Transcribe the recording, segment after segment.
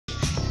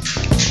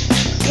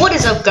What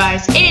is up,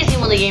 guys? It is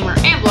Nemo the Gamer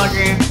and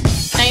Vlogger.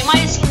 Now you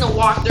might have seen the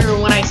walkthrough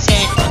when I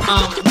said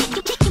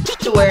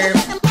to where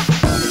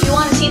if you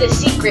want to see the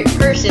secret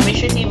person, make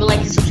sure to leave a like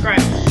and subscribe.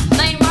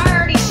 Now you might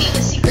already seen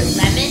the secret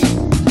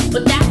lemon,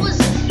 but that was,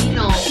 you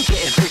know,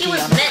 he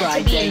was meant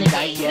to be in the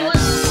game. The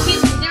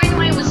reason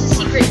why it was a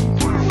secret.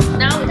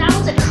 Now that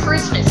was at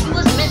Christmas. He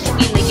was meant to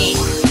be in the game.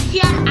 He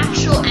had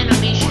actual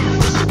animations.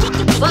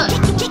 But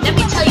let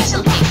me tell you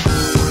something.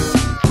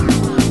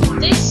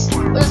 This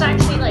was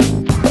actually like.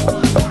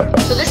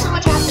 So this is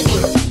what you have to do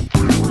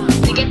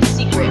to get the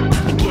secret.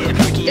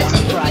 That's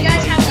it. If you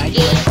guys have the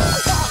game,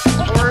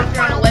 or if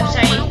you're on a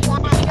website, if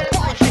you guys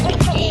want to check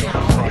the game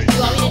out, if you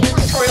want me to do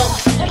a tutorial,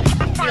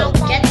 you know,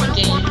 get the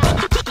game,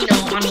 you know,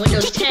 on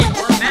Windows 10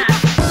 or Mac,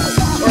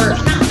 or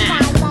not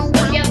Mac,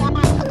 but yeah,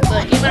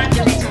 but you might have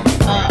to read some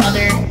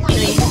other, you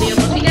know, YouTube video.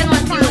 But if you guys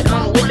want to do it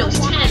on Windows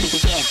 10,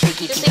 just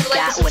leave a like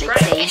and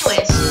subscribe.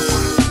 Anyways,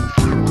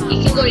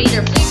 you can go to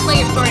either Please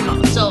Play or Story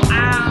Mode. So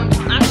I'm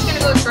just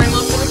gonna go to Story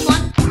Mode for this one.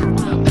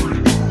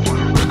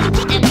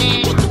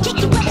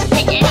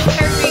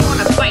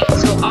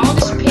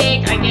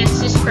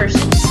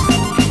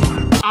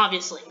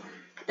 Obviously.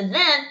 And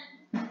then,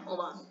 hold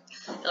on,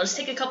 it'll just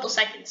take a couple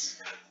seconds.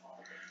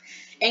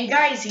 And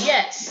guys,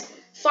 yes,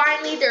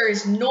 finally there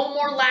is no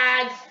more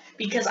lag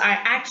because I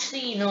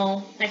actually, you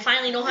know, I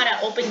finally know how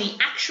to open the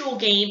actual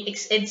game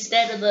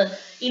instead of the,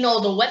 you know,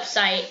 the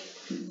website.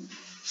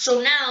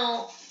 So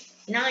now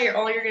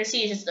all you're gonna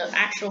see is just the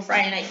actual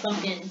Friday Night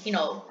Funkin', you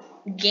know,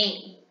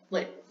 game.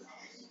 But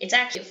it's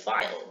actually a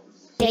file.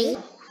 3,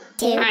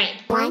 2,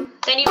 Alright. 1.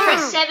 Then you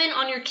press 7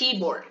 on your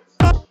keyboard,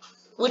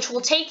 which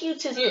will take you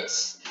to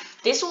this.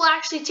 This will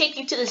actually take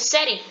you to the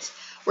settings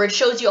where it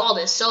shows you all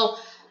this. So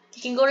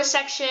you can go to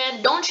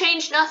section, don't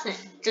change nothing.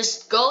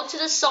 Just go to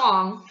the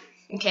song,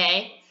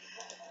 okay?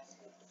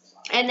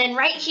 And then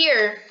right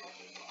here,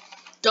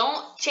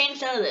 don't change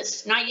none of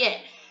this, not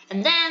yet.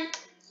 And then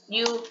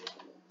you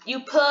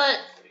put,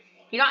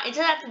 it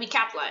doesn't have to be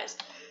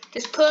capitalized.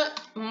 Just put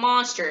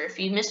monster. If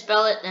you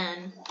misspell it,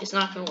 then it's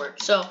not gonna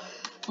work. So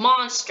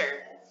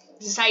monster,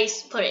 this is how you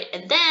put it.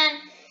 And then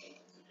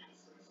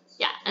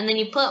yeah, and then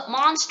you put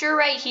monster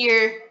right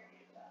here,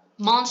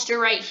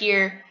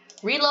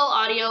 reload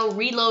audio,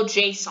 reload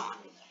JSON.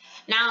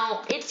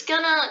 Now, it's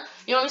gonna,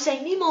 you know what I'm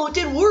saying, Nemo, it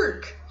did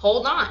work.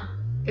 Hold on,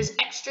 there's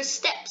extra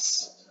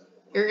steps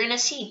you're gonna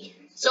see.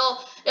 So,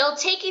 it'll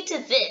take you to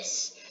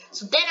this.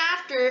 So then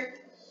after,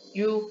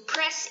 you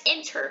press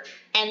enter,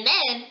 and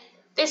then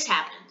this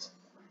happens.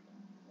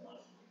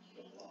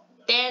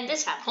 Then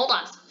this happens. Hold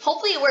on,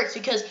 hopefully it works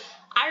because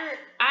I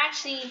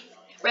actually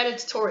read a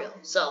tutorial,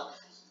 so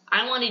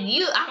I wanted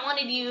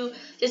you,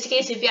 just in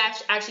case if you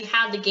actually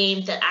have the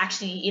game that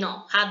actually, you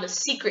know, have the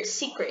secret,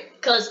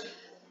 because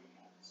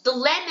the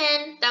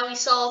lemon that we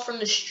saw from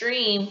the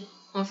stream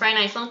on Friday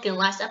Night Funkin'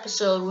 last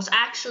episode was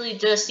actually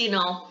just, you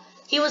know,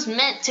 he was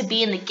meant to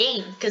be in the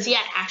game because he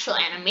had actual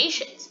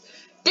animations.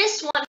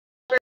 This one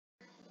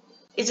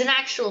is an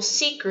actual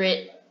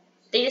secret.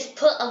 They just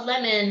put a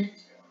lemon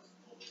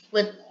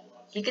with,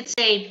 you could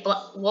say,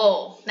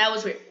 whoa, that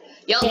was weird.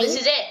 Yo, 3, this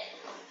is it.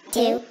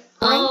 2, 1.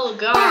 Oh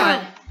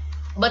God.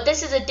 But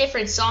this is a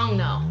different song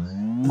though.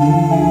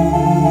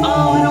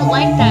 Oh, I don't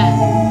like that.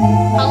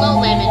 Hello,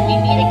 Lemon, we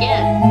meet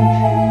again.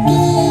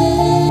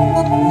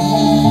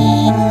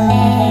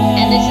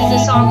 And this is the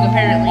song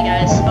apparently,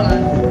 guys. Hold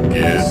on.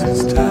 Guess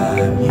it's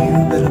time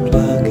you better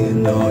plug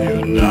in all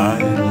your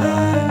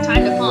nightlight.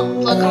 Time to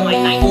plug on my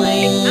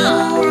nightlight.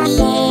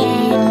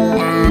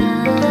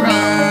 Bro,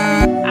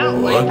 I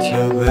don't like it.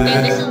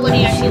 And this is what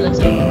he actually looks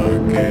like.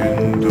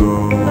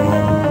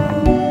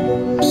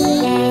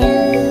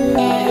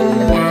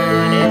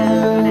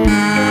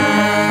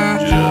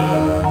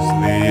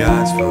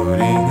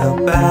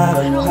 I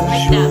don't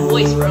like that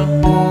voice, bro.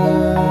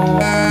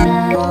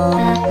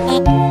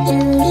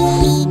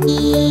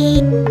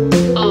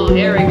 Oh,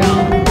 here we go.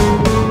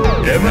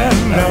 Yeah, man,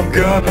 I'm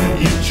gonna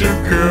eat your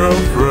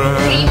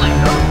girlfriend. Eat my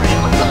girlfriend?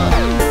 What the?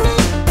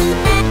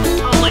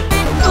 Oh my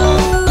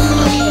God.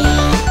 Okay.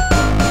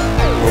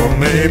 Or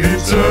maybe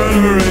turn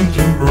her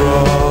into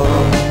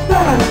broth.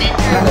 Then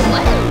turn the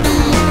what?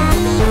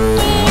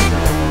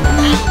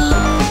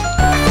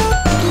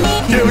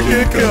 Kill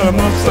come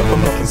up, stuff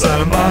them up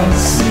inside of my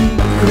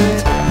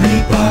secret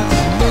meatbox.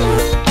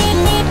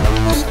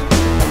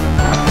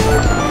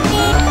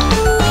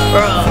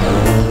 Bro.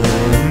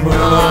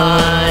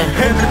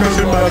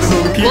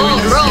 Whoa,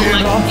 bro,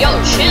 like, yo,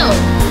 chill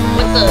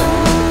with the.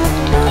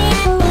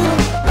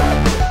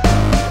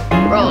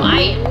 Bro, I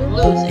am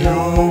losing.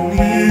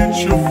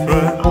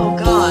 Oh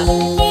God,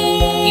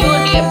 you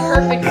would be a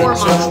perfect war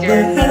monster,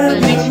 but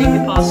it makes me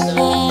pasta.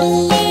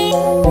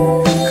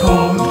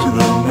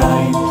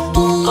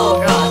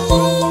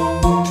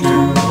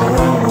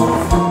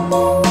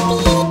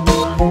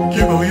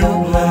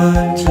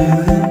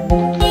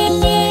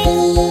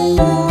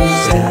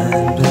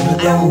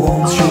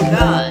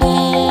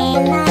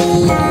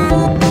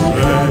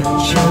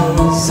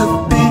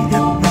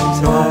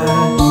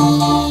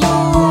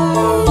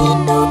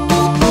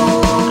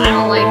 I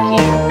don't like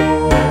you.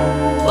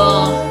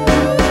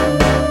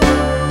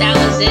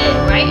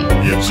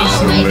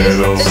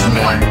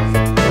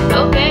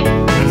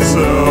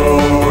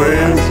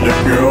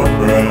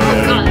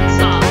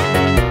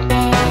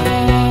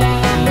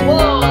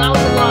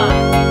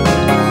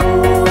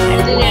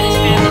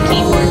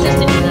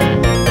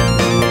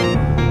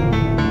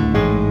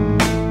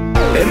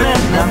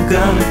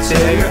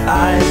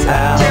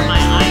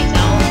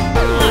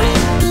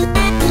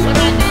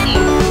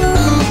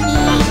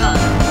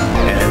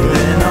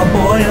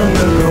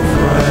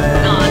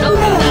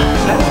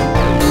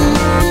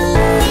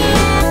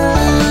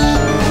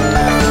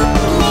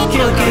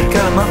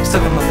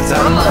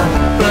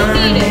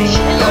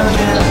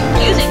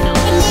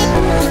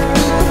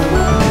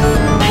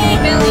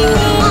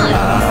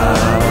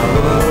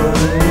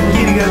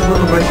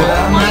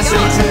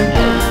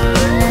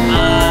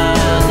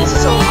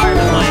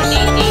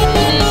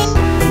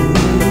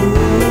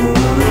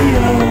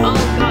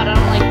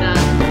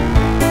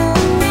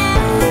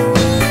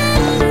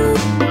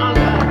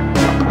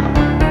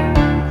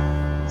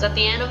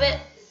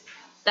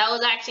 That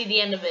was actually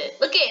the end of it.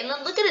 Look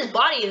at his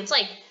body. It's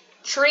like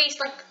traced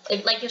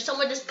like if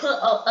someone just put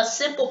a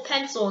simple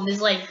pencil and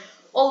is like,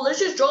 oh, let's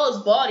just draw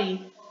his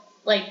body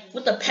like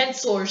with a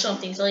pencil or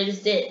something. So they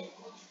just did.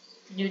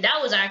 Dude,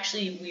 that was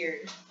actually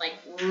weird. Like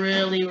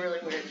really, really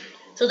weird.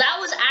 So that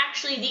was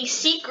actually the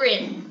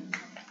secret.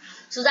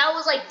 So that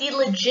was like the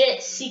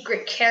legit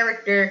secret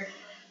character.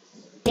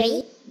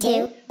 3,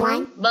 2,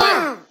 1, But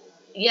go!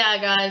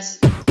 yeah, guys.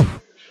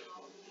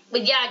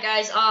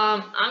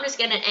 I'm just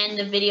gonna end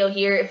the video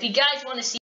here. If you guys want to see